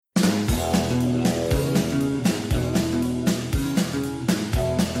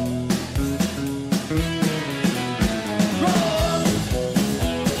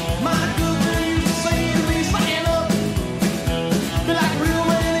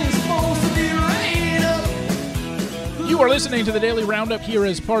are listening to the Daily Roundup here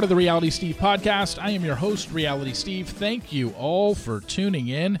as part of the Reality Steve podcast. I am your host, Reality Steve. Thank you all for tuning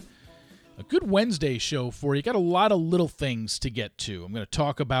in. A good Wednesday show for you. Got a lot of little things to get to. I'm going to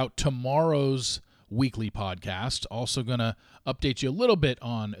talk about tomorrow's weekly podcast. Also going to update you a little bit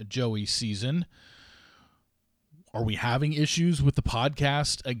on Joey's season. Are we having issues with the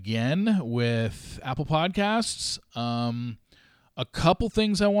podcast again with Apple Podcasts? A couple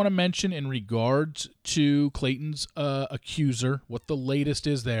things I want to mention in regards to Clayton's accuser, what the latest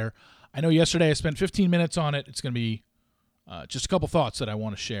is there. I know yesterday I spent 15 minutes on it. It's going to be just a couple thoughts that I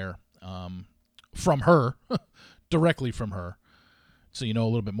want to share from her, directly from her, so you know a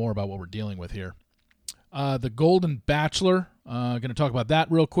little bit more about what we're dealing with here. The Golden Bachelor, going to talk about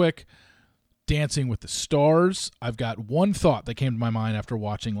that real quick. Dancing with the Stars. I've got one thought that came to my mind after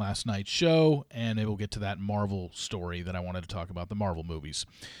watching last night's show, and it will get to that Marvel story that I wanted to talk about, the Marvel movies.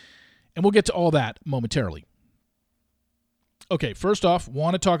 And we'll get to all that momentarily. Okay, first off,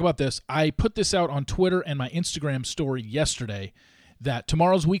 want to talk about this. I put this out on Twitter and my Instagram story yesterday that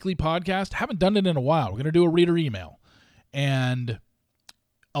tomorrow's weekly podcast, haven't done it in a while. We're going to do a reader email. And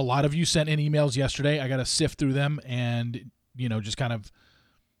a lot of you sent in emails yesterday. I got to sift through them and, just kind of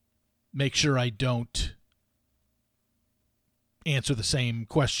make sure I don't answer the same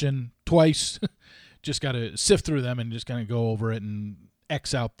question twice. Just got to sift through them and just kind of go over it and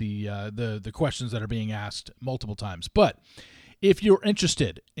X out the questions that are being asked multiple times. But if you're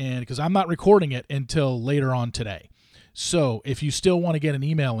interested, and because I'm not recording it until later on today, so if you still want to get an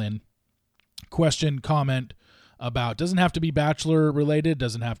email in, question, comment about, doesn't have to be Bachelor related,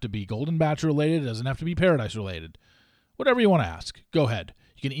 doesn't have to be Golden Bachelor related, doesn't have to be Paradise related, whatever you want to ask, go ahead.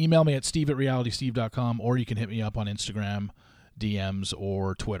 You can email me at steve@realitysteve.com, or you can hit me up on Instagram DMs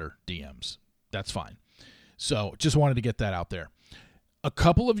or Twitter DMs. That's fine. So just wanted to get that out there. A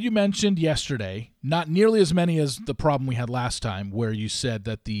couple of you mentioned yesterday, not nearly as many as the problem we had last time, where you said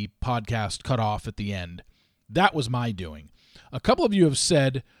that the podcast cut off at the end. That was my doing. A couple of you have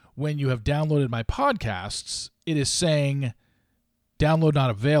said when you have downloaded my podcasts, it is saying download not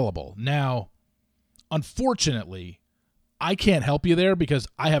available. Now, unfortunately, I can't help you there because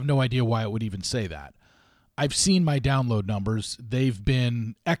I have no idea why it would even say that. I've seen my download numbers. They've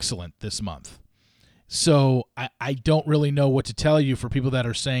been excellent this month. So I don't really know what to tell you for people that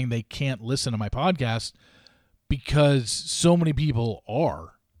are saying they can't listen to my podcast because so many people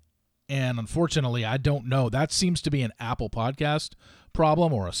are. And unfortunately, I don't know. That seems to be an Apple Podcast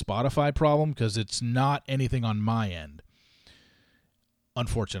problem or a Spotify problem because it's not anything on my end,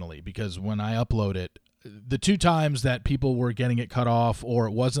 unfortunately, because when I upload it, the two times that people were getting it cut off or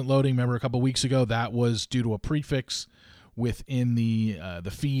it wasn't loading, remember a couple weeks ago, that was due to a prefix within the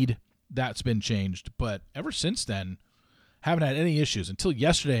feed. That's been changed. But ever since then, haven't had any issues. Until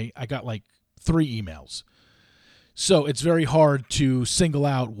yesterday, I got like 3 emails. So it's very hard to single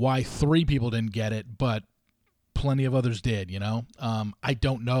out why 3 people didn't get it, but plenty of others did, I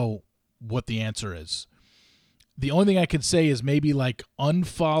don't know what the answer is. The only thing I could say is maybe like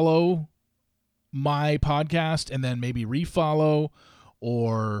unfollow my podcast and then maybe refollow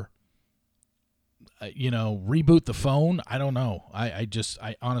or reboot the phone. I don't know. I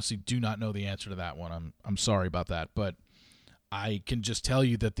honestly do not know the answer to that one. I'm sorry about that, but I can just tell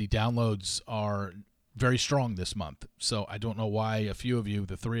you that the downloads are very strong this month. So I don't know why a few of you,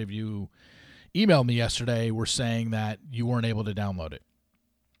 the 3 of you who emailed me yesterday, were saying that you weren't able to download it.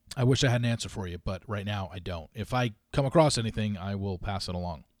 I wish I had an answer for you, but right now I don't. If I come across anything, I will pass it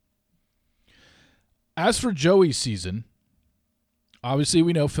along. As for Joey's season, obviously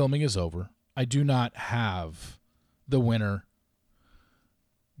we know filming is over. I do not have the winner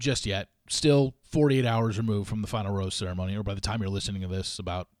just yet. Still 48 hours removed from the final rose ceremony, or by the time you're listening to this,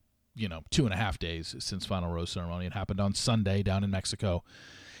 about 2.5 days since final rose ceremony. It happened on Sunday down in Mexico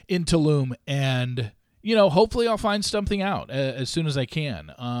in Tulum, and hopefully I'll find something out as soon as I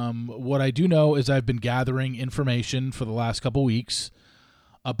can. What I do know is I've been gathering information for the last couple weeks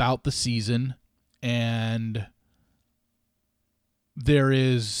about the season. And there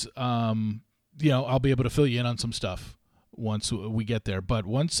is, I'll be able to fill you in on some stuff once we get there. But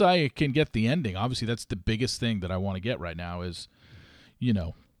once I can get the ending, obviously that's the biggest thing that I want to get right now is,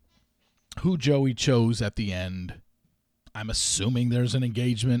 who Joey chose at the end. I'm assuming there's an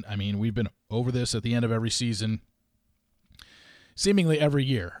engagement. I mean, we've been over this at the end of every season, seemingly every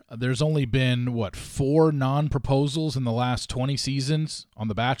year. There's only been, 4 non-proposals in the last 20 seasons on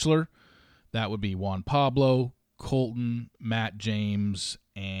The Bachelor. That would be Juan Pablo, Colton, Matt James,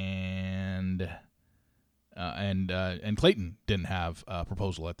 and Clayton didn't have a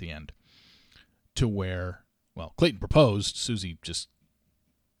proposal at the end. To where, Clayton proposed, Susie just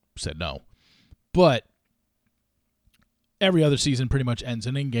said no. But every other season pretty much ends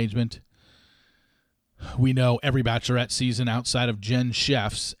in engagement. We know every Bachelorette season outside of Jen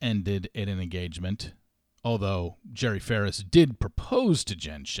Sheff's ended in an engagement, although Jerry Ferris did propose to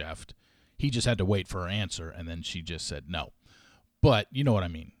Jen Sheff. He just had to wait for her answer, and then she just said no. But you know what I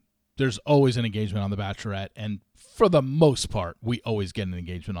mean. There's always an engagement on The Bachelorette, and for the most part, we always get an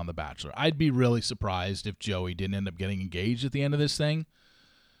engagement on The Bachelor. I'd be really surprised if Joey didn't end up getting engaged at the end of this thing.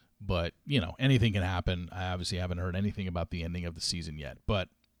 But, anything can happen. I obviously haven't heard anything about the ending of the season yet. But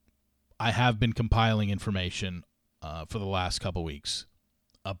I have been compiling information for the last couple weeks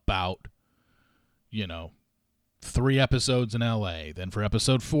about, 3 episodes in L.A. Then for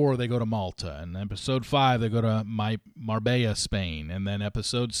episode 4, they go to Malta. And episode 5, they go to Marbella, Spain. And then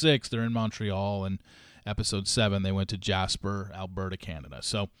episode 6, they're in Montreal. And episode 7, they went to Jasper, Alberta, Canada.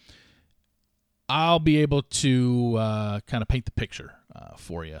 So I'll be able to kind of paint the picture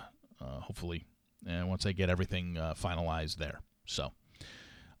for you, hopefully, and once I get everything finalized there. So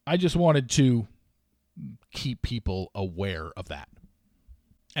I just wanted to keep people aware of that.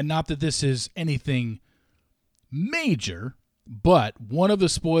 And not that this is anything major, but one of the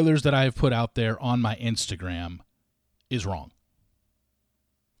spoilers that I've put out there on my Instagram is wrong.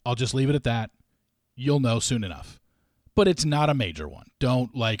 I'll just leave it at that. You'll know soon enough. But it's not a major one.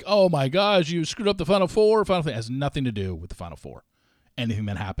 Don't oh my gosh, you screwed up the Final Four. Final Four. It has nothing to do with the Final Four. Anything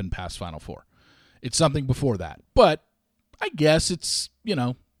that happened past Final Four. It's something before that. But I guess it's, I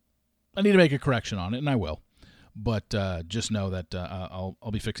need to make a correction on it, and I will. But just know that I'll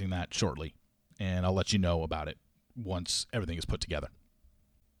be fixing that shortly, and I'll let you know about it once everything is put together.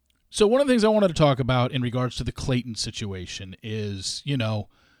 So one of the things I wanted to talk about in regards to the Clayton situation is,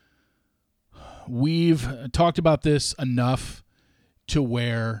 we've talked about this enough to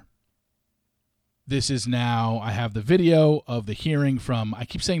where this is now, I have the video of the hearing from, I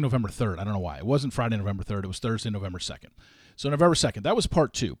keep saying November 3rd. I don't know why. It wasn't Friday, November 3rd. It was Thursday, November 2nd. So November 2nd, that was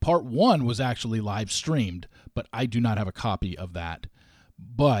part 2. Part 1 was actually live streamed, but I do not have a copy of that.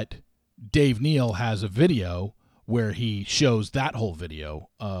 But Dave Neal has a video where he shows that whole video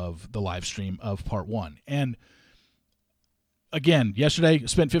of the live stream of part 1. And again, yesterday,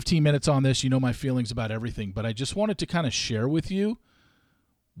 spent 15 minutes on this. You know my feelings about everything, but I just wanted to kind of share with you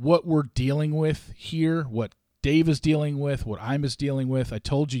what we're dealing with here, what Dave is dealing with, what I'm dealing with. I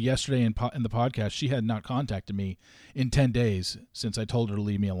told you yesterday in the podcast she had not contacted me in 10 days since I told her to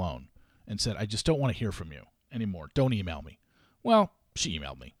leave me alone and said, I just don't want to hear from you anymore. Don't email me. Well, she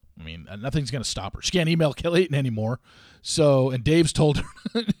emailed me. I mean, nothing's going to stop her. She can't email Clayton anymore. So, and Dave's told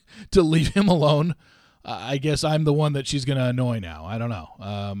her to leave him alone. I guess I'm the one that she's going to annoy now. I don't know.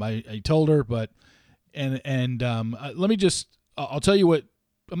 I told her, but, let me just, I'll tell you what,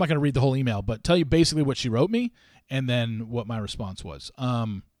 I'm not going to read the whole email, but tell you basically what she wrote me and then what my response was.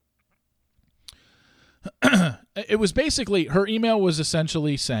 It was basically, her email was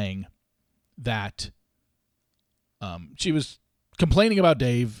essentially saying that she was complaining about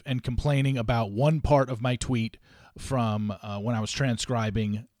Dave and complaining about one part of my tweet from when I was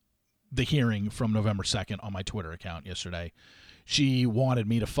transcribing the hearing from November 2nd on my Twitter account yesterday. She wanted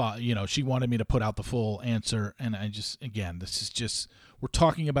me to she wanted me to put out the full answer, and I just, again, this is just, we're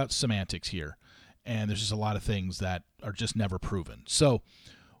talking about semantics here, and there's just a lot of things that are just never proven. So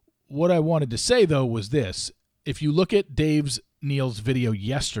what I wanted to say, though, was this. If you look at Neal's video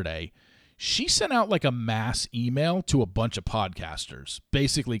yesterday, she sent out like a mass email to a bunch of podcasters,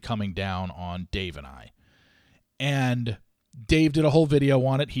 basically coming down on Dave and I. And Dave did a whole video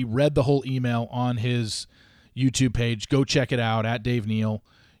on it. He read the whole email on his YouTube page. Go check it out at Dave Neal.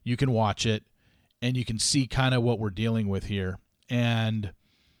 You can watch it, and you can see kind of what we're dealing with here. And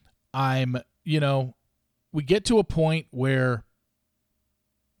we get to a point where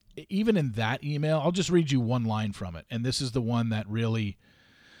even in that email, I'll just read you one line from it. And this is the one that really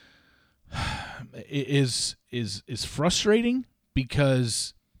is frustrating,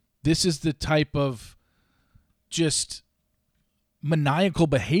 because this is the type of just maniacal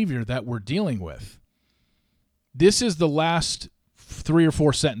behavior that we're dealing with. This is the last 3 or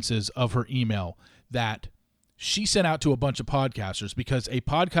 4 sentences of her email that she sent out to a bunch of podcasters, because a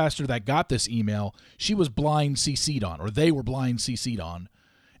podcaster that got this email, she was blind CC'd on, or they were blind CC'd on,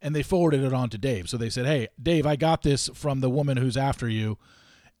 and they forwarded it on to Dave. So they said, hey, Dave, I got this from the woman who's after you,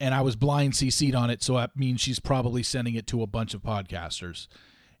 and I was blind CC'd on it, so that means she's probably sending it to a bunch of podcasters.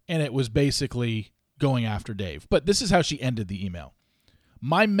 And it was basically going after Dave. But this is how she ended the email.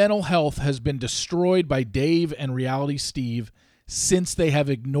 My mental health has been destroyed by Dave and Reality Steve since they have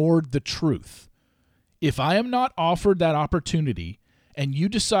ignored the truth. If I am not offered that opportunity and you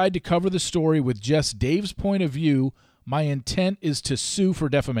decide to cover the story with just Dave's point of view, my intent is to sue for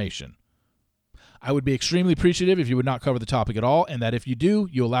defamation. I would be extremely appreciative if you would not cover the topic at all, and that if you do,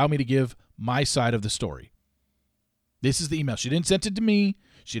 you allow me to give my side of the story. This is the email. She didn't send it to me.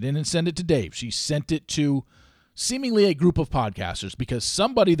 She didn't send it to Dave. She sent it to seemingly a group of podcasters because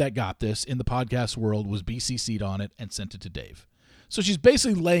somebody that got this in the podcast world was BCC'd on it and sent it to Dave. So she's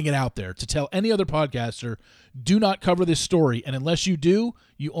basically laying it out there to tell any other podcaster, do not cover this story, and unless you do,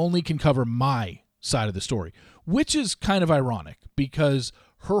 you only can cover my side of the story, which is kind of ironic because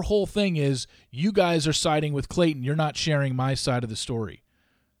her whole thing is you guys are siding with Clayton. You're not sharing my side of the story.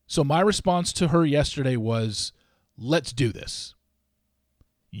 So my response to her yesterday was, let's do this.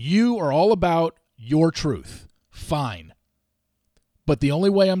 You are all about your truth. Fine. But the only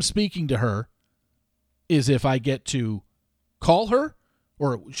way I'm speaking to her is if I get to call her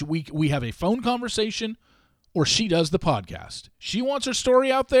or we have a phone conversation or she does the podcast. She wants her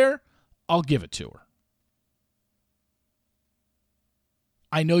story out there, I'll give it to her.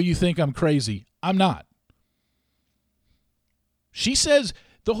 I know you think I'm crazy. I'm not. She says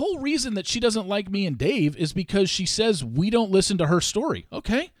the whole reason that she doesn't like me and Dave is because she says we don't listen to her story.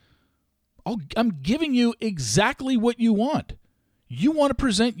 Okay. I'm giving you exactly what you want. You want to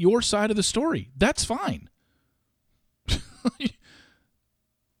present your side of the story. That's fine.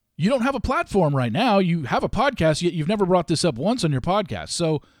 You don't have a platform right now. You have a podcast, yet you've never brought this up once on your podcast.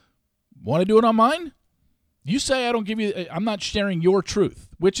 So, want to do it on mine? You say I'm not sharing your truth,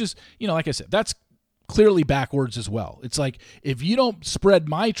 which is, like I said, that's clearly backwards as well. It's like, if you don't spread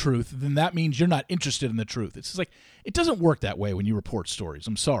my truth, then that means you're not interested in the truth. It's just like, it doesn't work that way when you report stories.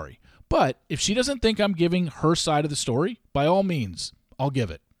 I'm sorry. But if she doesn't think I'm giving her side of the story, by all means, I'll give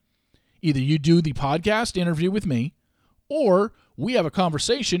it. Either you do the podcast interview with me, or we have a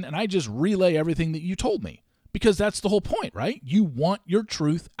conversation and I just relay everything that you told me. Because that's the whole point, right? You want your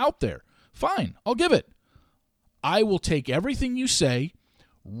truth out there. Fine, I'll give it. I will take everything you say,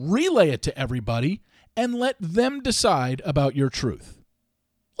 relay it to everybody, and let them decide about your truth.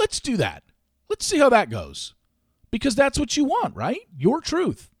 Let's do that. Let's see how that goes. Because that's what you want, right? Your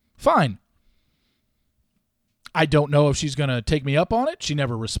truth. Fine. I don't know if she's going to take me up on it. She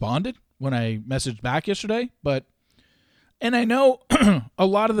never responded when I messaged back yesterday. And I know a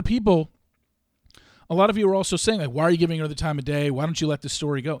lot of you are also saying, like, why are you giving her the time of day? Why don't you let this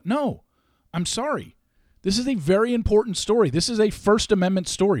story go? No, I'm sorry. This is a very important story. This is a First Amendment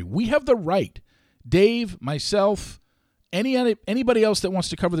story. We have the right, Dave, myself, anybody else that wants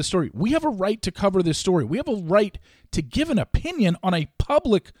to cover this story, we have a right to cover this story. We have a right to give an opinion on a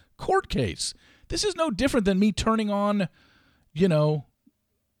public court case. This is no different than me turning on,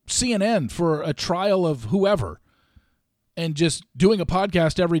 CNN for a trial of whoever and just doing a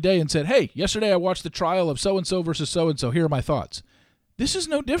podcast every day and said, hey, yesterday I watched the trial of so-and-so versus so-and-so. Here are my thoughts. This is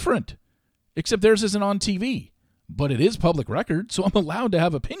no different, except theirs isn't on TV, but it is public record, so I'm allowed to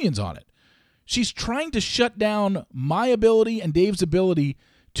have opinions on it. She's trying to shut down my ability and Dave's ability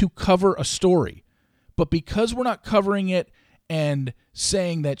to cover a story. But because we're not covering it and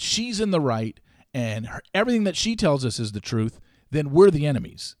saying that she's in the right and everything that she tells us is the truth, then we're the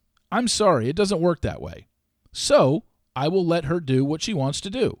enemies. I'm sorry, it doesn't work that way. So I will let her do what she wants to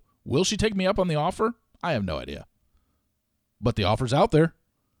do. Will she take me up on the offer? I have no idea. But the offer's out there.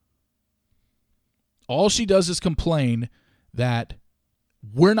 All she does is complain that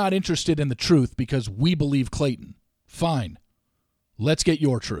we're not interested in the truth because we believe Clayton. Fine. Let's get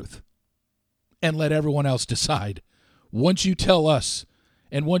your truth. And let everyone else decide. Once you tell us,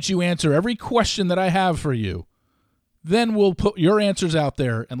 and once you answer every question that I have for you, then we'll put your answers out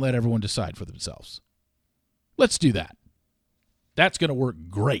there and let everyone decide for themselves. Let's do that. That's going to work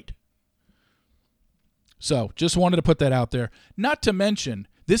great. So, just wanted to put that out there. Not to mention,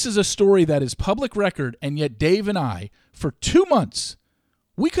 this is a story that is public record, and yet Dave and I, for 2 months,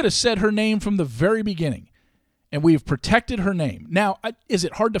 we could have said her name from the very beginning, and we've protected her name. Now, is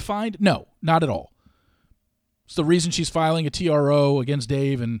it hard to find? No, not at all. It's the reason she's filing a TRO against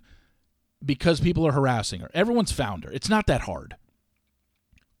Dave, and because people are harassing her. Everyone's found her. It's not that hard.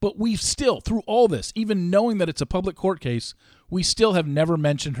 But we've still, through all this, even knowing that it's a public court case, we still have never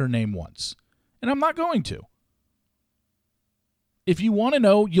mentioned her name once. And I'm not going to. If you want to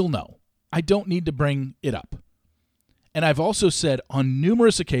know, you'll know. I don't need to bring it up. And I've also said on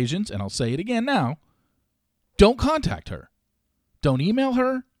numerous occasions, and I'll say it again now, don't contact her. Don't email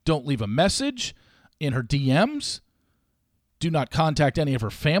her. Don't leave a message in her DMs. Do not contact any of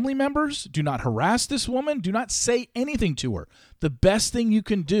her family members. Do not harass this woman. Do not say anything to her. The best thing you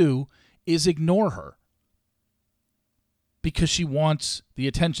can do is ignore her because she wants the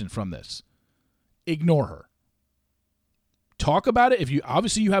attention from this. Ignore her. Talk about it. If you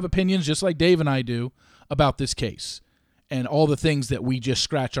obviously you have opinions just like Dave and I do about this case and all the things that we just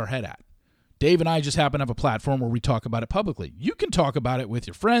scratch our head at. Dave and I just happen to have a platform where we talk about it publicly. You can talk about it with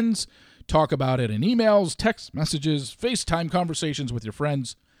your friends, talk about it in emails, text messages, FaceTime conversations with your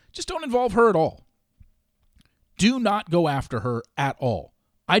friends. Just don't involve her at all. Do not go after her at all.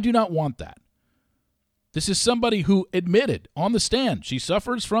 I do not want that. This is somebody who admitted on the stand she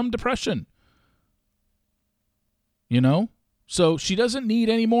suffers from depression. So she doesn't need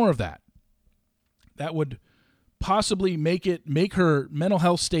any more of that. That would possibly make her mental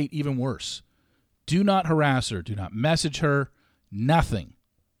health state even worse. Do not harass her. Do not message her. Nothing.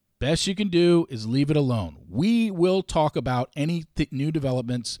 Best you can do is leave it alone. We will talk about any new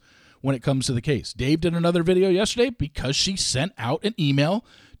developments when it comes to the case. Dave did another video yesterday because she sent out an email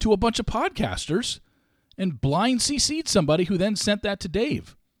to a bunch of podcasters and blind CC'd somebody who then sent that to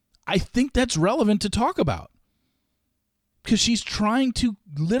Dave. I think that's relevant to talk about because she's trying to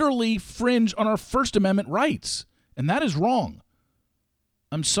literally fringe on our First Amendment rights, and that is wrong.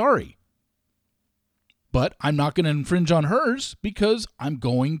 I'm sorry. But I'm not going to infringe on hers because I'm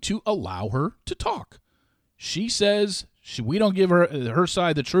going to allow her to talk. She says we don't give her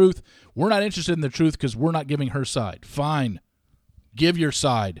side the truth. We're not interested in the truth because we're not giving her side. Fine. Give your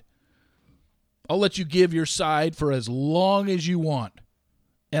side. I'll let you give your side for as long as you want,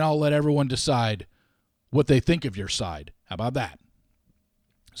 and I'll let everyone decide what they think of your side. How about that?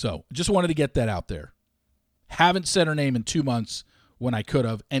 So just wanted to get that out there. Haven't said her name in 2 months when I could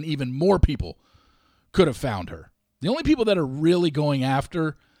have, and even more people could have found her. The only people that are really going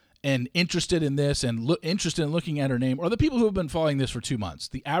after and interested in this and interested in looking at her name are the people who have been following this for 2 months.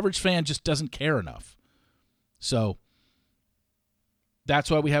 The average fan just doesn't care enough. So that's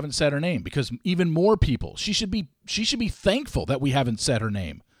why we haven't said her name, because even more people, she should be thankful that we haven't said her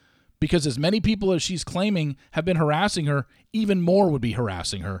name, because as many people as she's claiming have been harassing her, even more would be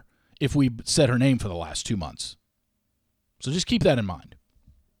harassing her if we said her name for the last 2 months. So just keep that in mind.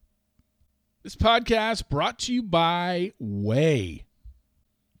 This podcast brought to you by Way.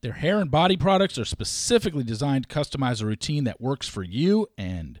 Their hair and body products are specifically designed to customize a routine that works for you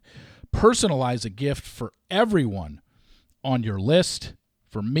and personalize a gift for everyone on your list.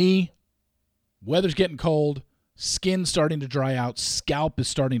 For me, weather's getting cold, skin's starting to dry out, scalp is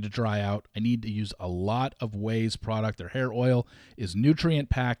starting to dry out. I need to use a lot of Way's product. Their hair oil is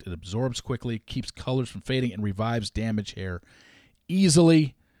nutrient-packed. It absorbs quickly, keeps colors from fading, and revives damaged hair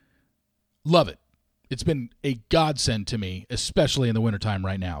easily. Love it. It's been a godsend to me, especially in the wintertime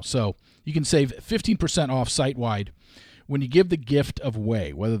right now. So you can save 15% off site-wide when you give the gift of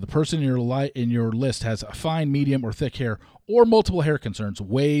Way. Whether the person in your list has a fine, medium, or thick hair, or multiple hair concerns,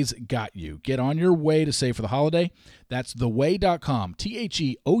 Way's got you. Get on your way to save for the holiday. That's theway.com,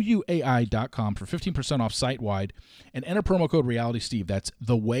 THEOUAI.com for 15% off site-wide, and enter promo code RealitySteve. That's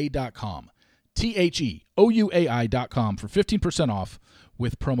theway.com, THEOUAI.com for 15% off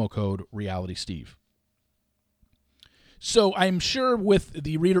with promo code RealitySteve. So I'm sure with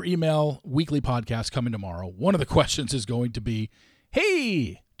the Reader Email weekly podcast coming tomorrow, one of the questions is going to be,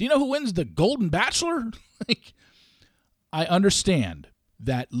 hey, do you know who wins the Golden Bachelor? I understand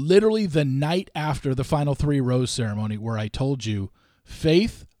that literally the night after the final 3 rose ceremony, where I told you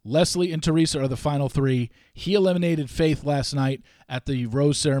Faith, Leslie, and Teresa are the final 3. He eliminated Faith last night at the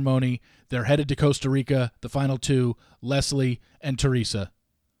rose ceremony. They're headed to Costa Rica, the final 2, Leslie and Teresa.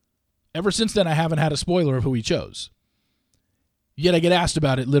 Ever since then, I haven't had a spoiler of who he chose. Yet I get asked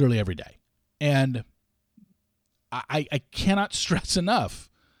about it literally every day. And I cannot stress enough.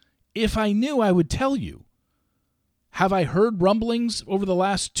 If I knew, I would tell you. Have I heard rumblings over the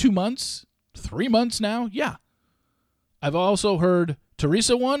last 2 months? 3 months now? Yeah. I've also heard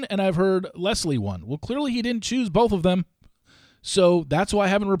Teresa won, and I've heard Leslie won. Well, clearly he didn't choose both of them. So that's why I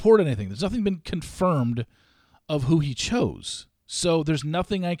haven't reported anything. There's nothing been confirmed of who he chose. So there's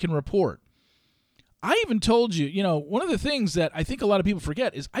nothing I can report. I even told you, one of the things that I think a lot of people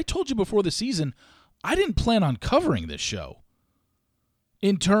forget is I told you before the season, I didn't plan on covering this show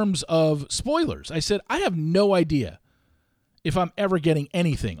in terms of spoilers. I said, I have no idea if I'm ever getting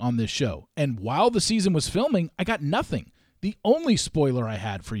anything on this show. And while the season was filming, I got nothing. The only spoiler I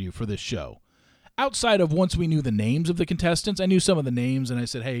had for you for this show, outside of once we knew the names of the contestants, I knew some of the names, and I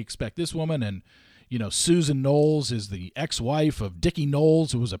said, hey, expect this woman, and Susan Knowles is the ex-wife of Dickie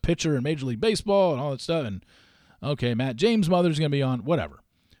Knowles, who was a pitcher in Major League Baseball and all that stuff. And, okay, Matt James' mother's going to be on, whatever.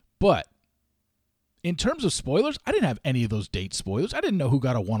 But in terms of spoilers, I didn't have any of those date spoilers. I didn't know who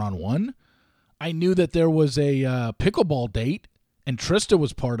got a one-on-one. I knew that there was a pickleball date, and Trista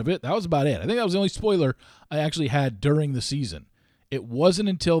was part of it. That was about it. I think that was the only spoiler I actually had during the season. It wasn't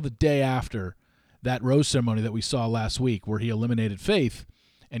until the day after that rose ceremony that we saw last week where he eliminated Faith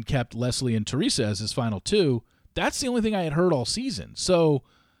and kept Leslie and Teresa as his final 2. That's the only thing I had heard all season. So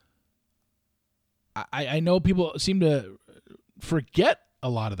I know people seem to forget a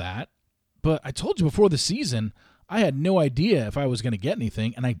lot of that, but I told you before the season, I had no idea if I was going to get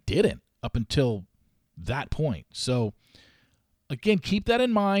anything, and I didn't up until that point. So, again, keep that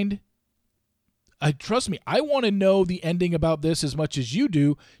in mind. Trust me, I want to know the ending about this as much as you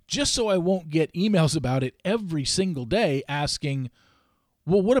do, just so I won't get emails about it every single day asking,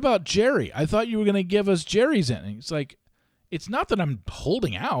 well, what about Jerry? I thought you were going to give us Jerry's ending. It's like, it's not that I'm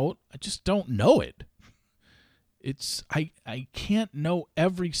holding out. I just don't know it. I can't know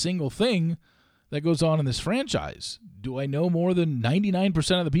every single thing that goes on in this franchise. Do I know more than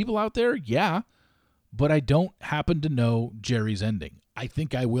 99% of the people out there? Yeah, but I don't happen to know Jerry's ending. I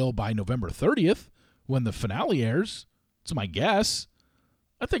think I will by November 30th when the finale airs. It's my guess.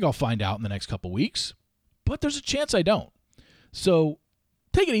 I think I'll find out in the next couple weeks, but there's a chance I don't. So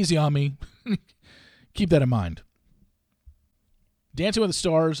take it easy on me. Keep that in mind. Dancing with the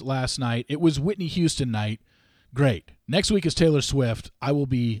Stars last night. It was Whitney Houston night. Great. Next week is Taylor Swift. I will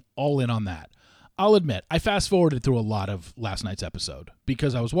be all in on that. I'll admit, I fast-forwarded through a lot of last night's episode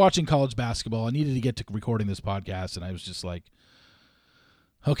because I was watching college basketball. I needed to get to recording this podcast, and I was just like,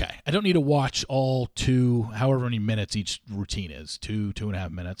 okay, I don't need to watch all however many minutes each routine is,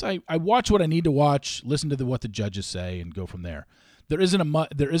 2.5 minutes. I watch what I need to watch, listen to what the judges say, and go from there. There isn't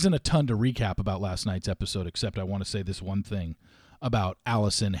a ton to recap about last night's episode, except I want to say this one thing about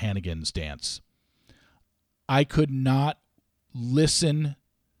Allison Hannigan's dance. I could not listen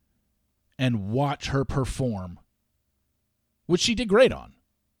and watch her perform, which she did great on.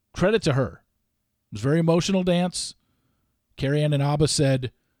 Credit to her. It was a very emotional dance. Carrie Ann Inaba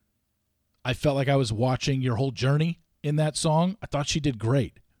said, I felt like I was watching your whole journey in that song. I thought she did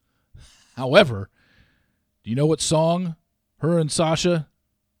great. However, do you know what song her and Sasha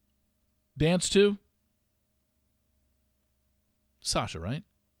danced to? Sasha, right?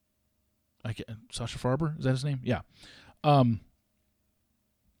 Sasha Farber? Is that his name? Yeah.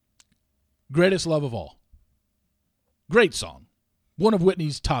 Greatest Love of All. Great song. One of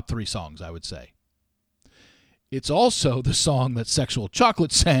Whitney's top 3 songs, I would say. It's also the song that Sexual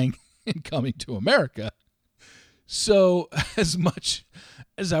Chocolate sang in Coming to America. So as much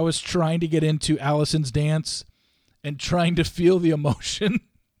as I was trying to get into Allison's dance and trying to feel the emotion,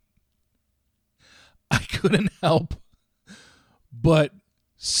 I couldn't help but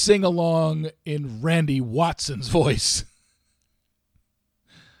sing along in Randy Watson's voice.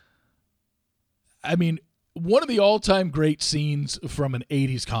 I mean, one of the all-time great scenes from an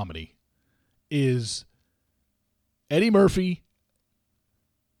 80s comedy is Eddie Murphy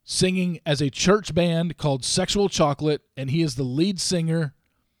singing as a church band called Sexual Chocolate, and he is the lead singer,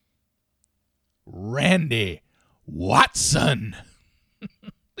 Randy Watson.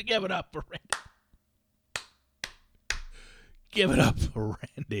 Give it up for Randy. Give it up for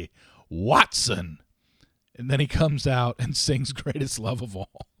Randy Watson. And then he comes out and sings Greatest Love of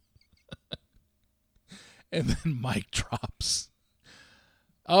All. And then Mike drops.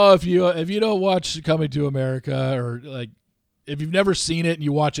 Oh, if you don't watch Coming to America, or like if you've never seen it and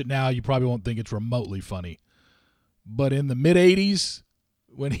you watch it now, you probably won't think it's remotely funny. But in the mid-'80s,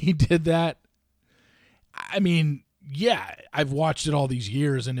 when he did that, I mean, yeah, I've watched it all these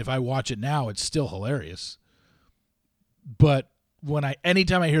years, and if I watch it now, it's still hilarious. But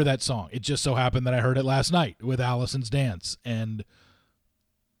anytime I hear that song, it just so happened that I heard it last night with Allison's dance, and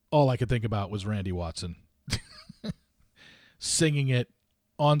all I could think about was Randy Watson singing it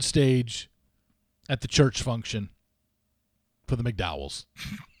on stage at the church function for the McDowells.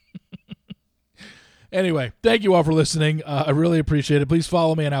 Anyway, thank you all for listening. I really appreciate it. Please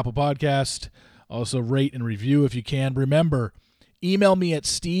follow me on Apple Podcast. Also rate and review if you can. Remember, email me at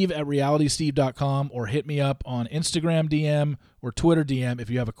steve@realitysteve.com or hit me up on Instagram DM or Twitter DM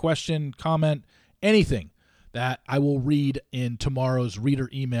if you have a question, comment, anything that I will read in tomorrow's reader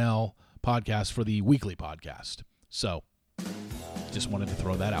email podcast for the weekly podcast. So just wanted to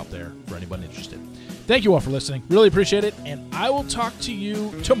throw that out there for anyone interested. Thank you all for listening. Really appreciate it, and I will talk to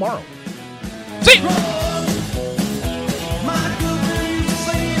you tomorrow. See you!